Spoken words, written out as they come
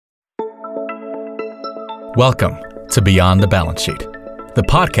Welcome to Beyond the Balance Sheet, the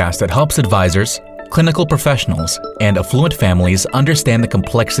podcast that helps advisors, clinical professionals, and affluent families understand the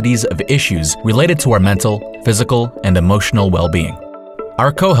complexities of issues related to our mental, physical, and emotional well-being.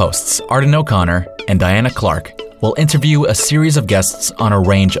 Our co-hosts, Arden O'Connor and Diana Clark, will interview a series of guests on a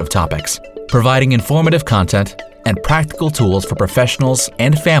range of topics, providing informative content and practical tools for professionals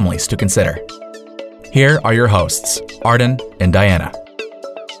and families to consider. Here are your hosts, Arden and Diana.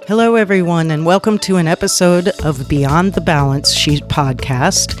 Hello, everyone, and welcome to an episode of Beyond the Balance Sheet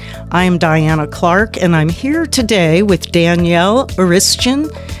podcast. I am Diana Clark, and I'm here today with Danielle Oristian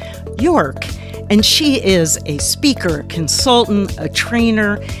York. And she is a speaker, consultant, a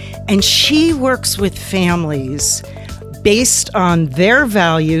trainer, and she works with families based on their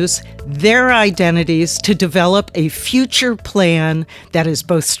values, their identities, to develop a future plan that is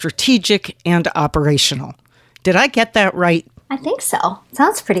both strategic and operational. Did I get that right? I think so.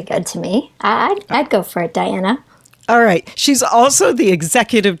 Sounds pretty good to me. I'd go for it, Diana. All right. She's also the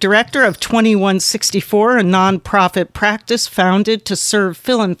executive director of 2164, a nonprofit practice founded to serve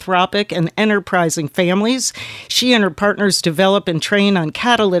philanthropic and enterprising families. She and her partners develop and train on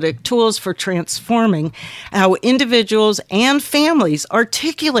catalytic tools for transforming how individuals and families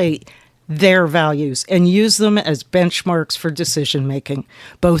articulate their values and use them as benchmarks for decision making,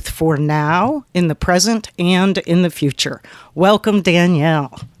 both for now, in the present, and in the future. Welcome,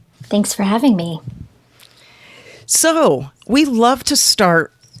 Danielle. Thanks for having me. So, we love to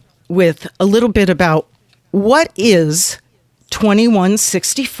start with a little bit about what is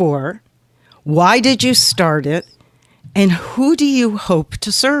 2164, why did you start it, and who do you hope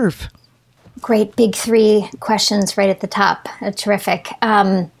to serve? Great big three questions right at the top. Terrific.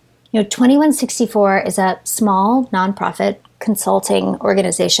 2164 is a small nonprofit consulting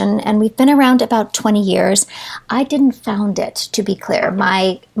organization, and we've been around about 20 years. I didn't found it, to be clear.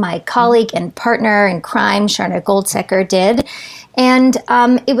 My colleague and partner in crime, Sharna Goldsecker, did. And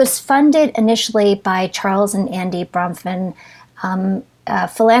it was funded initially by Charles and Andy Bronfman,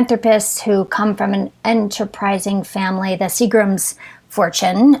 philanthropists who come from an enterprising family, the Seagrams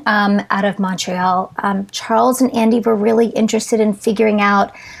fortune, out of Montreal. Charles and Andy were really interested in figuring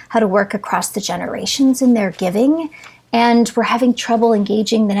out how to work across the generations in their giving, and were having trouble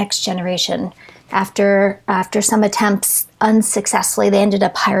engaging the next generation. After some attempts unsuccessfully, they ended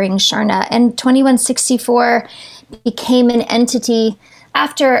up hiring Sharna, and 2164 became an entity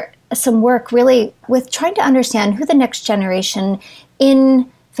after some work really with trying to understand who the next generation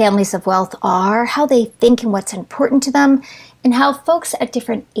in families of wealth are, how they think and what's important to them, and how folks at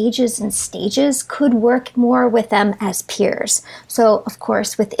different ages and stages could work more with them as peers. So, of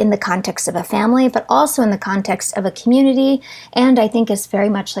course, within the context of a family, but also in the context of a community. And I think it's very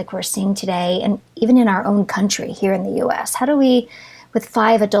much like we're seeing today, and even in our own country here in the U.S. How do we, with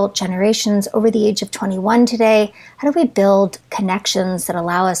 5 adult generations over the age of 21 today, how do we build connections that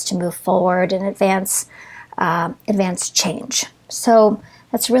allow us to move forward and advance change? So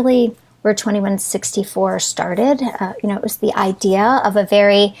that's really where 2164 started. It was the idea of a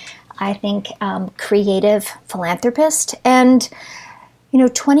very, I think, creative philanthropist. And,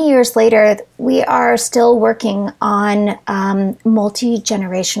 20 years later, we are still working on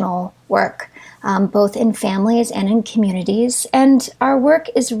multi-generational work, both in families and in communities. And our work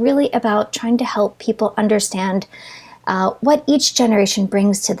is really about trying to help people understand what each generation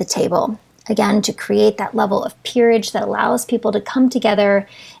brings to the table. Again, to create that level of peerage that allows people to come together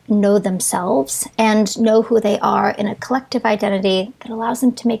and know themselves and know who they are in a collective identity that allows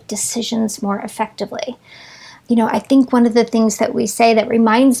them to make decisions more effectively. I think one of the things that we say that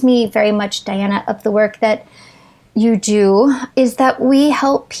reminds me very much, Diana, of the work that you do is that we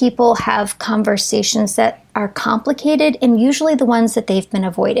help people have conversations that are complicated and usually the ones that they've been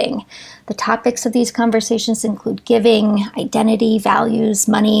avoiding. The topics of these conversations include giving, identity, values,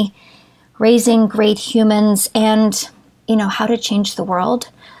 money, raising great humans, and, how to change the world.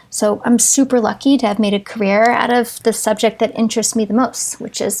 So I'm super lucky to have made a career out of the subject that interests me the most,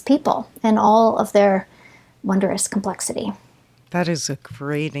 which is people and all of their wondrous complexity. That is a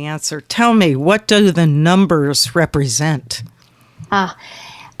great answer. Tell me, what do the numbers represent? I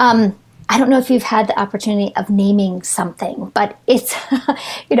don't know if you've had the opportunity of naming something, but it's,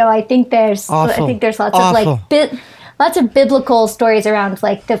 I think there's lots of lots of biblical stories around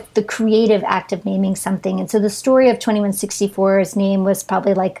like the creative act of naming something. And so the story of 2164's name was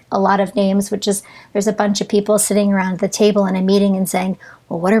probably like a lot of names, which is there's a bunch of people sitting around the table in a meeting and saying,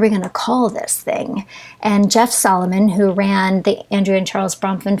 well, what are we going to call this thing? And Jeff Solomon, who ran the Andrew and Charles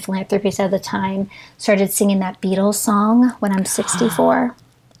Bronfman Philanthropies at the time, started singing that Beatles song, When I'm 64.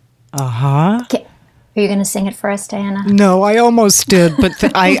 Uh-huh. Are you going to sing it for us, Diana? No, I almost did, but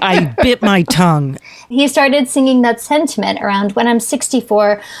I bit my tongue. He started singing that sentiment around when I'm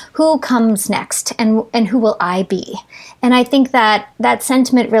 64, who comes next and who will I be? And I think that that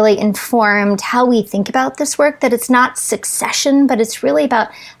sentiment really informed how we think about this work, that it's not succession, but it's really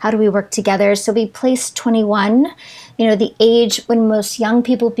about how do we work together. So we placed 21, the age when most young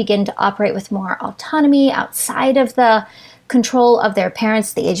people begin to operate with more autonomy outside of the control of their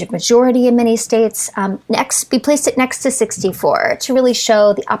parents, the age of majority in many states. We placed it next to 64 to really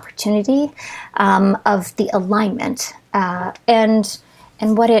show the opportunity of the alignment and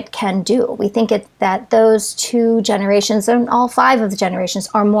what it can do. We think that those two generations and all 5 of the generations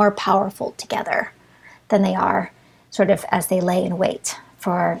are more powerful together than they are sort of as they lay in wait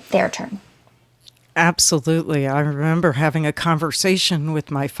for their turn. Absolutely. I remember having a conversation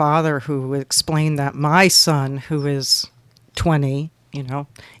with my father who explained that my son, who is 20,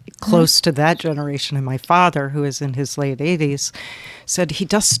 close to that generation, and my father, who is in his late 80s, said he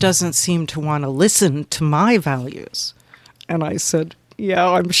just doesn't seem to want to listen to my values. And I said, yeah,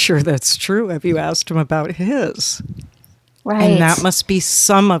 I'm sure that's true. Have you asked him about his? Right. And that must be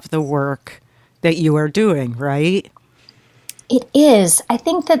some of the work that you are doing, right? It is. I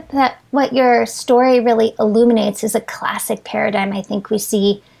think that what your story really illuminates is a classic paradigm. I think we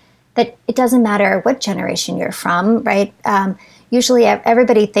see that it doesn't matter what generation you're from, right? Usually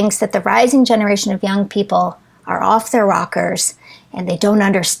everybody thinks that the rising generation of young people are off their rockers and they don't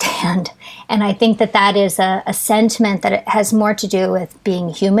understand. And I think that is a sentiment that it has more to do with being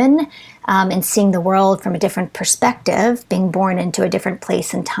human and seeing the world from a different perspective, being born into a different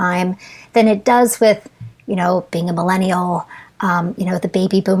place and time, than it does with, being a millennial. The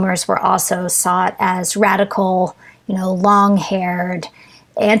baby boomers were also sought as radical, long-haired,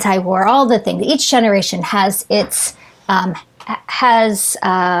 anti-war, all the things. Each generation has its, I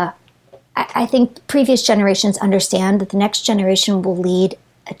think previous generations understand that the next generation will lead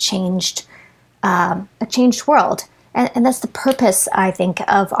a changed world. And that's the purpose, I think,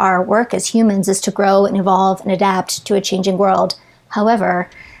 of our work as humans, is to grow and evolve and adapt to a changing world. However,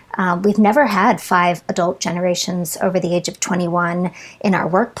 we've never had 5 adult generations over the age of 21 in our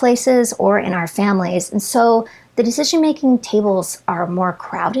workplaces or in our families. And so the decision-making tables are more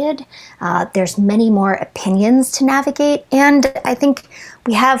crowded. There's many more opinions to navigate. And I think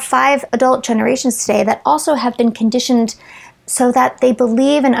we have 5 adult generations today that also have been conditioned so that they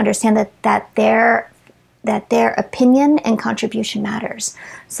believe and understand that their opinion and contribution matters.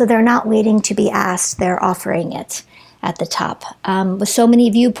 So they're not waiting to be asked, they're offering it at the top. With so many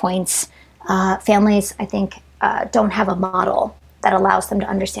viewpoints, families, I think, don't have a model that allows them to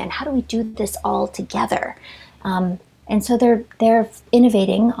understand, how do we do this all together? And so they're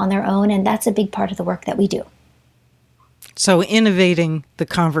innovating on their own, and that's a big part of the work that we do. So innovating the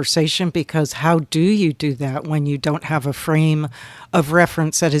conversation, because how do you do that when you don't have a frame of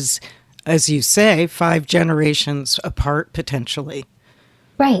reference that is, as you say, 5 generations apart potentially?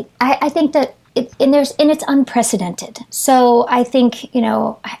 Right. I think that it's unprecedented. So I think,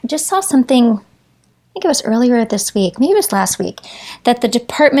 I just saw something, I think it was earlier this week, maybe it was last week, that the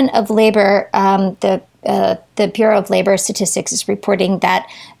Department of Labor, the Bureau of Labor Statistics is reporting that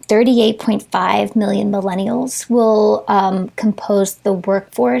 38.5 million millennials will compose the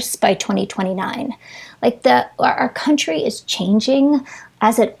workforce by 2029. Our country is changing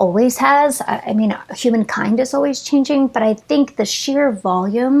as it always has. I mean, humankind is always changing, but I think the sheer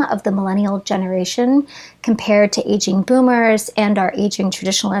volume of the millennial generation compared to aging boomers and our aging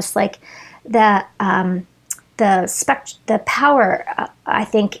traditionalists, the power, I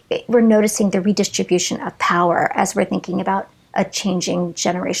think we're noticing the redistribution of power as we're thinking about a changing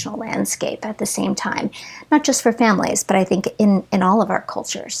generational landscape at the same time, not just for families, but I think in all of our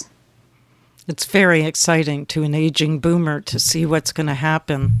cultures. It's very exciting to an aging boomer to see what's going to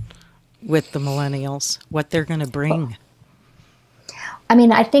happen with the millennials, what they're going to bring. I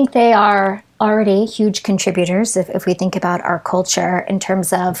mean, I think they are already huge contributors if we think about our culture in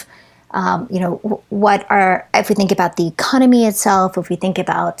terms of, if we think about the economy itself, if we think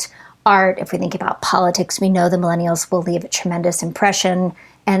about art, if we think about politics, we know the millennials will leave a tremendous impression,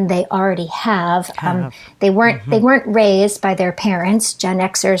 and they already have. They weren't raised by their parents, Gen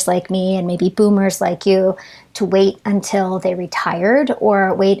Xers like me and maybe boomers like you, to wait until they retired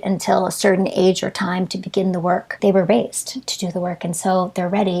or wait until a certain age or time to begin the work. They were raised to do the work, and so they're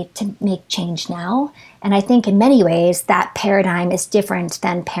ready to make change now. And I think in many ways that paradigm is different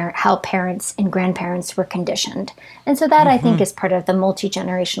than how parents and grandparents were conditioned. And so that I think is part of the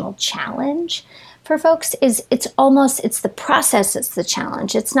multi-generational challenge for folks. It's the process that's the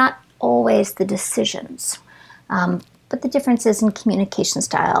challenge. It's not always the decisions, but the differences in communication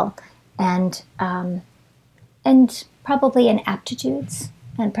style and probably in aptitudes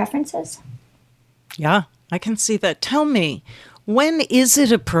and preferences. Yeah, I can see that. Tell me, when is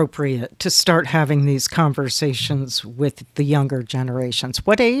it appropriate to start having these conversations with the younger generations?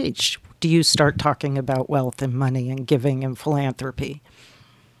 What age do you start talking about wealth and money and giving and philanthropy?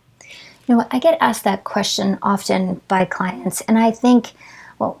 I get asked that question often by clients, and I think,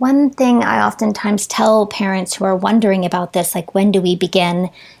 well, one thing I oftentimes tell parents who are wondering about this, like when do we begin,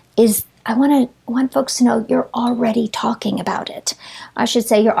 is I want folks to know you're already talking about it. I should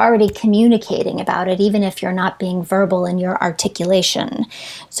say you're already communicating about it, even if you're not being verbal in your articulation.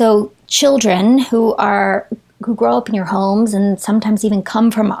 So children who grow up in your homes and sometimes even come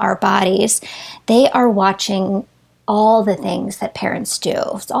from our bodies, they are watching all the things that parents do.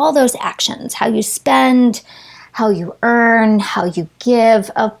 It's all those actions, how you spend, how you earn, how you give,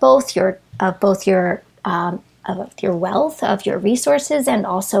 of both your wealth, of your resources, and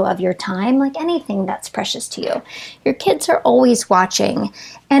also of your time, like anything that's precious to you. Your kids are always watching.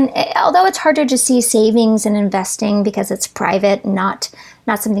 And although it's harder to see savings and investing because it's private, not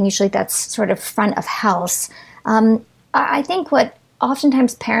something usually that's sort of front of house, I think what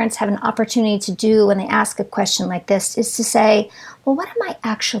oftentimes parents have an opportunity to do when they ask a question like this is to say, well, what am I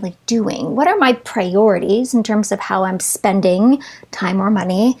actually doing? What are my priorities in terms of how I'm spending time or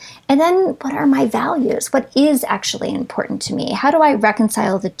money? And then what are my values? What is actually important to me? How do I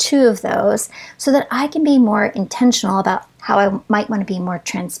reconcile the two of those so that I can be more intentional about how I might want to be more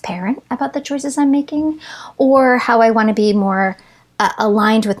transparent about the choices I'm making, or how I want to be more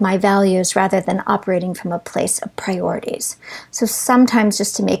aligned with my values rather than operating from a place of priorities. So sometimes,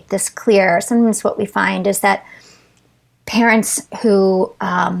 just to make this clear, sometimes what we find is that parents who,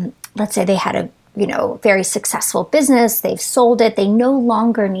 let's say they had a very successful business, they've sold it, they no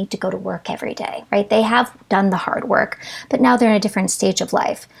longer need to go to work every day, right? They have done the hard work, but now they're in a different stage of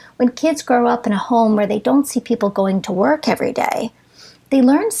life. When kids grow up in a home where they don't see people going to work every day, they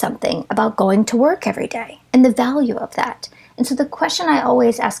learn something about going to work every day and the value of that. And so the question I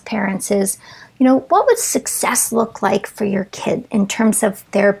always ask parents is, what would success look like for your kid in terms of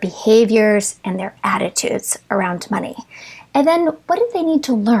their behaviors and their attitudes around money? And then what do they need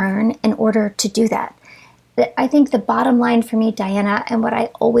to learn in order to do that? I think the bottom line for me, Diana, and what I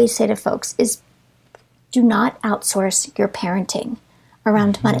always say to folks is do not outsource your parenting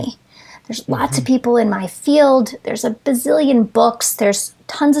around money. There's lots of people in my field. There's a bazillion books. There's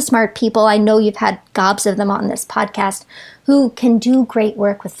tons of smart people. I know you've had gobs of them on this podcast who can do great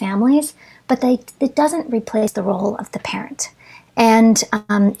work with families, but it doesn't replace the role of the parent. And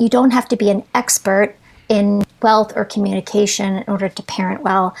you don't have to be an expert in wealth or communication in order to parent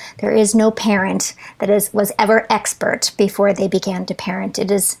well. There is no parent that was ever expert before they began to parent.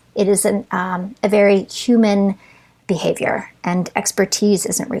 It is a very human behavior, and expertise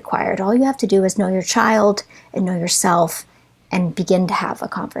isn't required. All you have to do is know your child and know yourself and begin to have a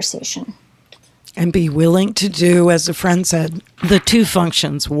conversation. And be willing to do, as a friend said, the two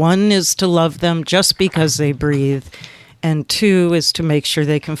functions. One is to love them just because they breathe, and two is to make sure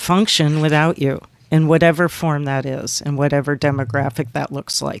they can function without you in whatever form that is and whatever demographic that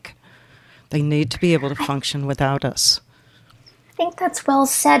looks like. They need to be able to function without us. I think that's well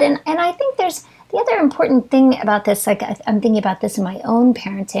said. And I think there's the other important thing about this, like I'm thinking about this in my own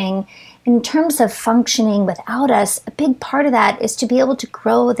parenting, in terms of functioning without us, a big part of that is to be able to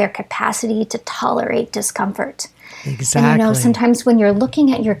grow their capacity to tolerate discomfort. Exactly. And sometimes when you're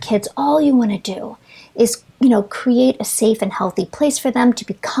looking at your kids, all you want to do is, create a safe and healthy place for them to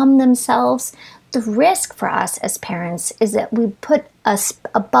become themselves. The risk for us as parents is that we put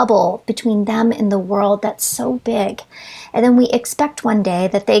a bubble between them and the world that's so big. And then we expect one day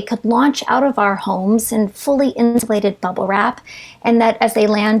that they could launch out of our homes in fully insulated bubble wrap, and that as they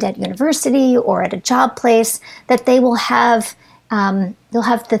land at university or at a job place, that they will have they'll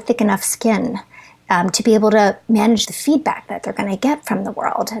have the thick enough skin to be able to manage the feedback that they're going to get from the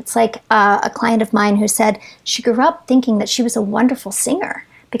world. It's like a client of mine who said she grew up thinking that she was a wonderful singer,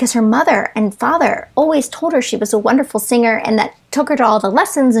 because her mother and father always told her she was a wonderful singer, and that took her to all the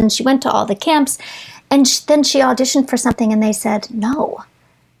lessons and she went to all the camps. And then she auditioned for something and they said, no,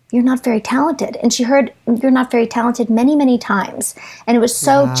 you're not very talented. And she heard, you're not very talented many, many times. And it was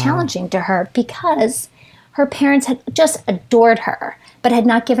so challenging to her because her parents had just adored her, but had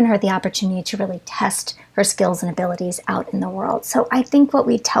not given her the opportunity to really test her skills and abilities out in the world. So I think what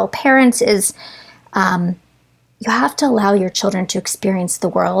we tell parents is, you have to allow your children to experience the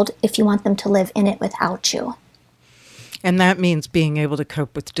world if you want them to live in it without you. And that means being able to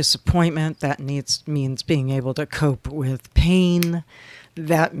cope with disappointment. That means being able to cope with pain.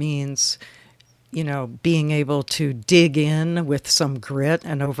 That means being able to dig in with some grit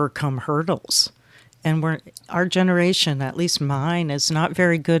and overcome hurdles. And our generation, at least mine, is not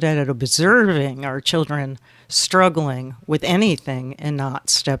very good at observing our children struggling with anything and not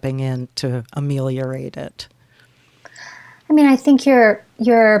stepping in to ameliorate it. I mean, I think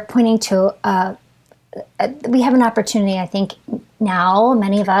you're pointing to we have an opportunity, I think, now,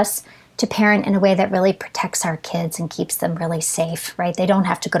 many of us, to parent in a way that really protects our kids and keeps them really safe, right? They don't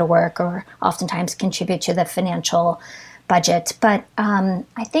have to go to work or oftentimes contribute to the financial budget. But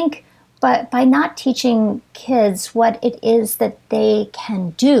I think by not teaching kids what it is that they can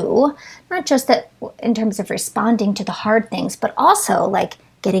do, not just that in terms of responding to the hard things, but also like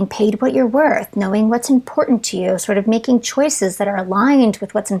getting paid what you're worth, knowing what's important to you, sort of making choices that are aligned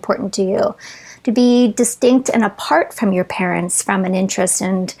with what's important to you, to be distinct and apart from your parents from an interest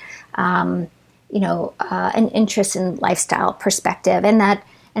and an interest in lifestyle perspective, and that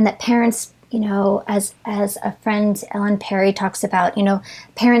parents, as a friend, Ellen Perry, talks about,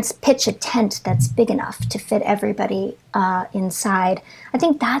 parents pitch a tent that's big enough to fit everybody inside. I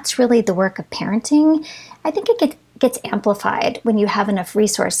think that's really the work of parenting. I think it gets amplified when you have enough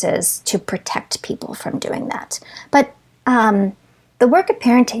resources to protect people from doing that. But the work of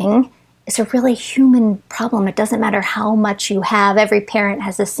parenting is a really human problem. It doesn't matter how much you have. Every parent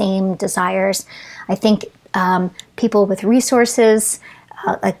has the same desires. I think people with resources,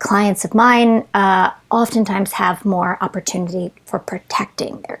 like clients of mine, oftentimes have more opportunity for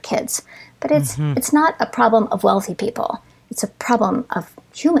protecting their kids. But it's not a problem of wealthy people. It's a problem of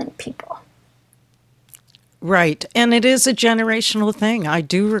human people. Right. And it is a generational thing. I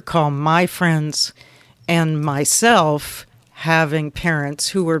do recall my friends and myself having parents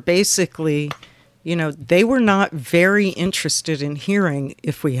who were basically, they were not very interested in hearing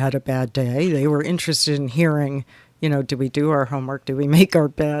if we had a bad day. They were interested in hearing, do we do our homework? Do we make our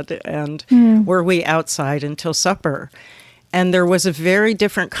bed? And were we outside until supper? And there was a very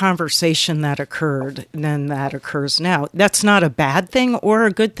different conversation that occurred than that occurs now. That's not a bad thing or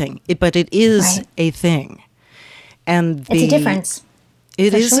a good thing, but it is a thing. And it's a difference.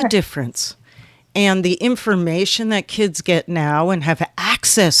 It is a difference. And the information that kids get now and have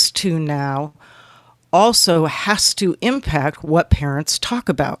access to now also has to impact what parents talk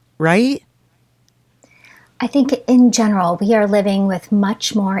about, right? I think in general, we are living with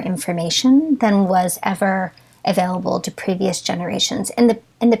much more information than was ever available to previous generations. And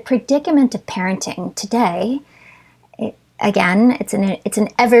the predicament of parenting today, it's an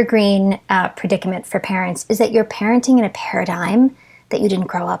evergreen predicament for parents, is that you're parenting in a paradigm that you didn't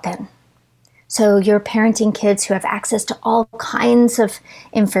grow up in. So you're parenting kids who have access to all kinds of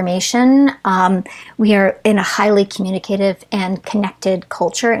information. We are in a highly communicative and connected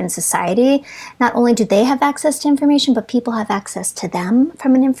culture and society. Not only do they have access to information, but people have access to them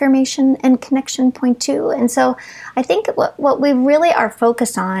from an information and connection point too. And so I think what we really are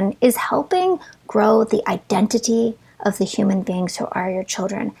focused on is helping grow the identity of the human beings who are your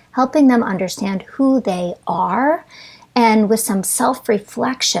children, helping them understand who they are, and with some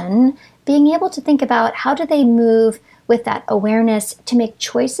self-reflection, being able to think about how do they move with that awareness to make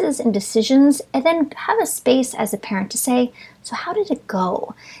choices and decisions, and then have a space as a parent to say, so how did it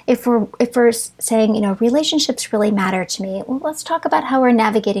go? If we're saying, relationships really matter to me, well, let's talk about how we're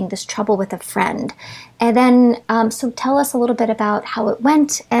navigating this trouble with a friend. And then, so tell us a little bit about how it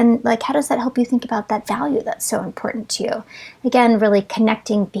went, and how does that help you think about that value that's so important to you? Again, really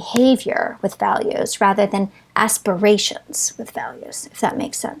connecting behavior with values rather than aspirations with values, if that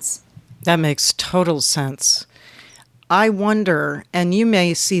makes sense. That makes total sense. I wonder, and you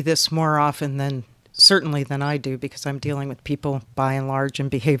may see this more often than I do, because I'm dealing with people by and large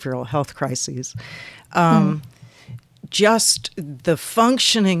in behavioral health crises. Just the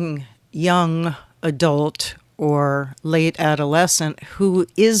functioning young adult or late adolescent who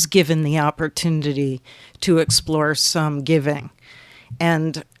is given the opportunity to explore some giving,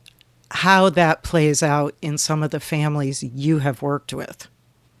 and how that plays out in some of the families you have worked with.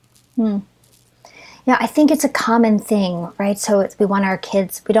 Yeah, I think it's a common thing, right? So we don't want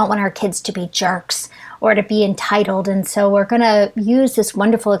our kids to be jerks or to be entitled. And so we're going to use this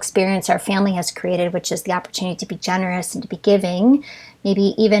wonderful experience our family has created, which is the opportunity to be generous and to be giving,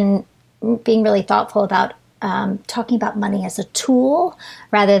 maybe even being really thoughtful about talking about money as a tool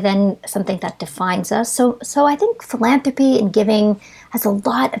rather than something that defines us. So I think philanthropy and giving has a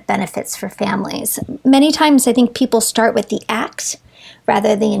lot of benefits for families. Many times I think people start with the act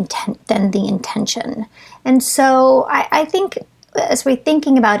rather than the intention. And so I think as we're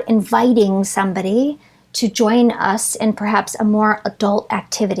thinking about inviting somebody to join us in perhaps a more adult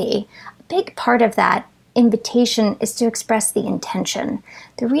activity, a big part of that invitation is to express the intention.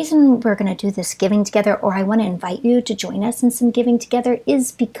 The reason we're going to do this giving together, or I want to invite you to join us in some giving together,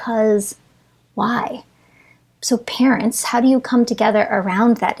 is because why? So parents, how do you come together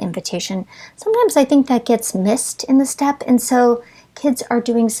around that invitation? Sometimes I think that gets missed in the step. And so kids are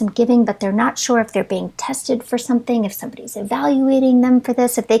doing some giving, but they're not sure if they're being tested for something, if somebody's evaluating them for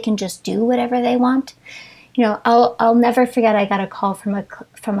this, if they can just do whatever they want. You know, I'll never forget, I got a call from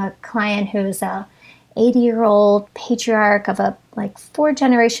a client who's a 80-year-old patriarch of a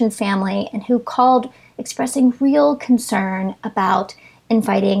 4-generation family, and who called expressing real concern about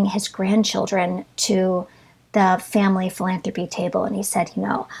inviting his grandchildren to the family philanthropy table. And he said, you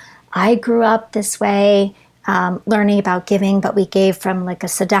know, I grew up this way, learning about giving, but we gave from like a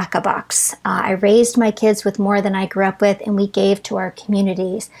tzedakah box. I raised my kids with more than I grew up with, and we gave to our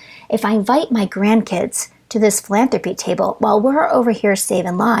communities. If I invite my grandkids to this philanthropy table while we're over here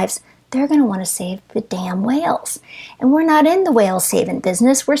saving lives, they're going to want to save the damn whales. And we're not in the whale saving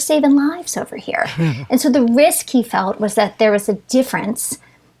business. We're saving lives over here. And so the risk he felt was that there was a difference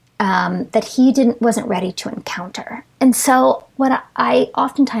that he wasn't ready to encounter. And so what I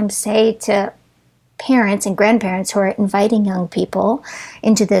oftentimes say to parents and grandparents who are inviting young people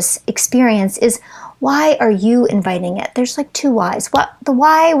into this experience is, why are you inviting it? There's like two whys. The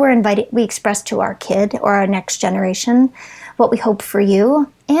why we express to our kid or our next generation, what we hope for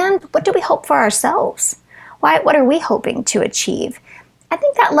you, and what do we hope for ourselves? What are we hoping to achieve? I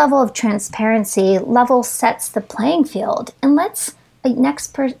think that level of transparency level sets the playing field and lets a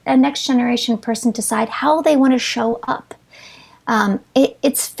next generation person decide how they want to show up.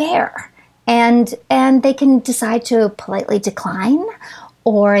 It's fair, and they can decide to politely decline,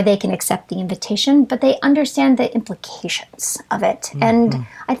 or they can accept the invitation, but they understand the implications of it. Mm-hmm. And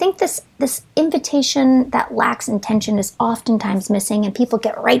I think this invitation that lacks intention is oftentimes missing, and people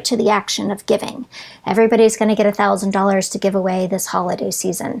get right to the action of giving. Everybody's going to get $1,000 to give away this holiday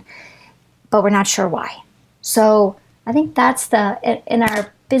season, but we're not sure why. So I think that's in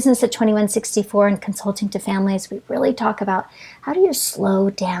our business at 2164 and consulting to families, we really talk about how do you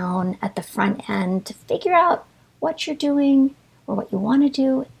slow down at the front end to figure out what you're doing, or what you want to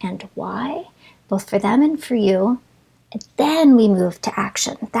do, and why, both for them and for you. And then we move to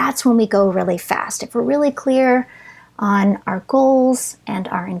action. That's when we go really fast. If we're really clear on our goals and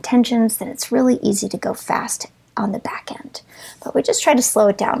our intentions, then it's really easy to go fast on the back end. But we just try to slow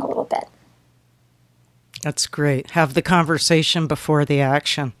it down a little bit. That's great. Have the conversation before the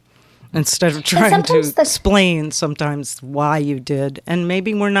action, instead of trying to explain sometimes why you did. And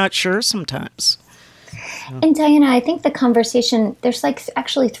maybe we're not sure sometimes. And Diana, I think the conversation, there's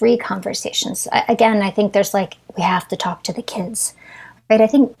actually 3 conversations. Again, I think there's we have to talk to the kids, right? I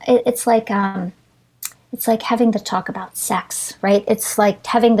think it's like having to talk about sex, right? It's like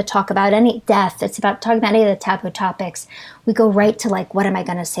having to talk about any death. It's about talking about any of the taboo topics. We go right to what am I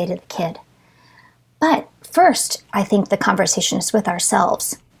going to say to the kid? But first, I think the conversation is with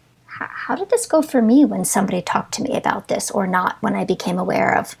ourselves. How did this go for me when somebody talked to me about this, or not, when I became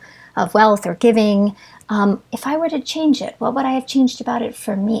aware of wealth or giving? If I were to change it, what would I have changed about it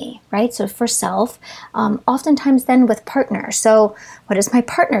for me, right? So for self, oftentimes then with partner. So what does my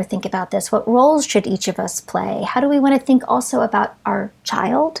partner think about this? What roles should each of us play? How do we want to think also about our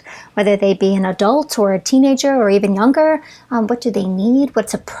child, whether they be an adult or a teenager or even younger? What do they need?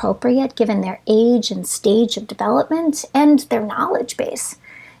 What's appropriate given their age and stage of development and their knowledge base?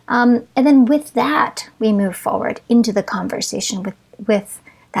 And then with that, we move forward into the conversation with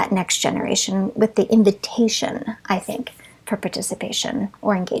that next generation, with the invitation, I think, for participation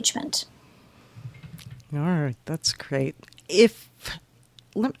or engagement. All right, that's great.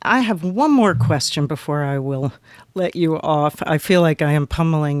 I have one more question before I will let you off. I feel like I am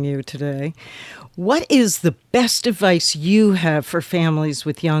pummeling you today. What is the best advice you have for families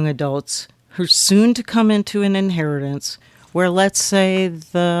with young adults who are soon to come into an inheritance where, let's say,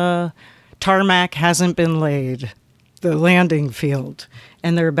 the tarmac hasn't been laid, the landing field,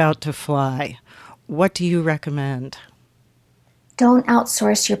 and they're about to fly? What do you recommend? Don't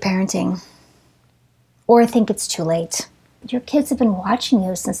outsource your parenting or think it's too late. Your kids have been watching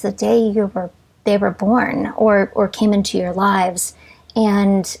you since the day they were born or came into your lives.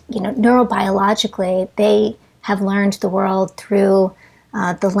 And, neurobiologically, they have learned the world through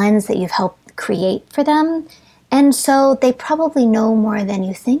the lens that you've helped create for them. And so they probably know more than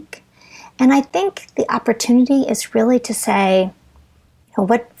you think. And I think the opportunity is really to say,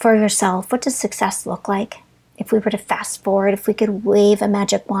 what for yourself, what does success look like? If we were to fast forward, if we could wave a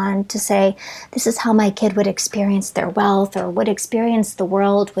magic wand to say, this is how my kid would experience their wealth, or would experience the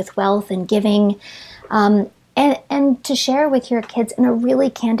world with wealth and giving, and to share with your kids in a really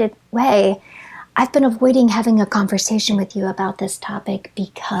candid way. I've been avoiding having a conversation with you about this topic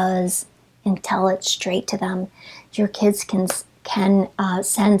because, and tell it straight to them, your kids can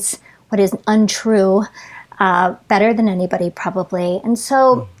sense what is untrue better than anybody probably. And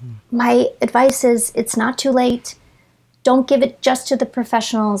so my advice is, it's not too late. Don't give it just to the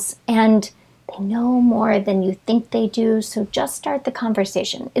professionals, and they know more than you think they do, so just start the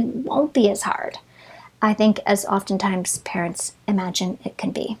conversation. It won't be as hard, I think, as oftentimes parents imagine it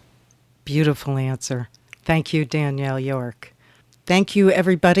can be. Beautiful answer. Thank you, Danielle York. Thank you,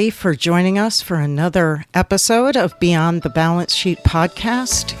 everybody, for joining us for another episode of Beyond the Balance Sheet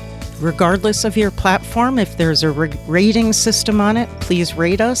podcast. Regardless of your platform, if there's a rating system on it, please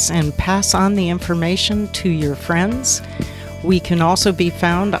rate us and pass on the information to your friends. We can also be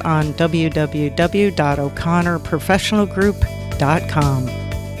found on www.o'connorprofessionalgroup.com.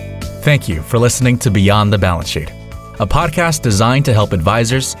 Thank you for listening to Beyond the Balance Sheet, a podcast designed to help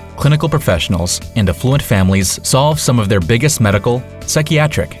advisors, clinical professionals, and affluent families solve some of their biggest medical,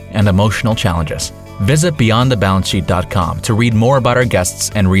 psychiatric, and emotional challenges. Visit beyondthebalancesheet.com to read more about our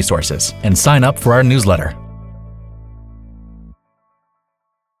guests and resources, and sign up for our newsletter.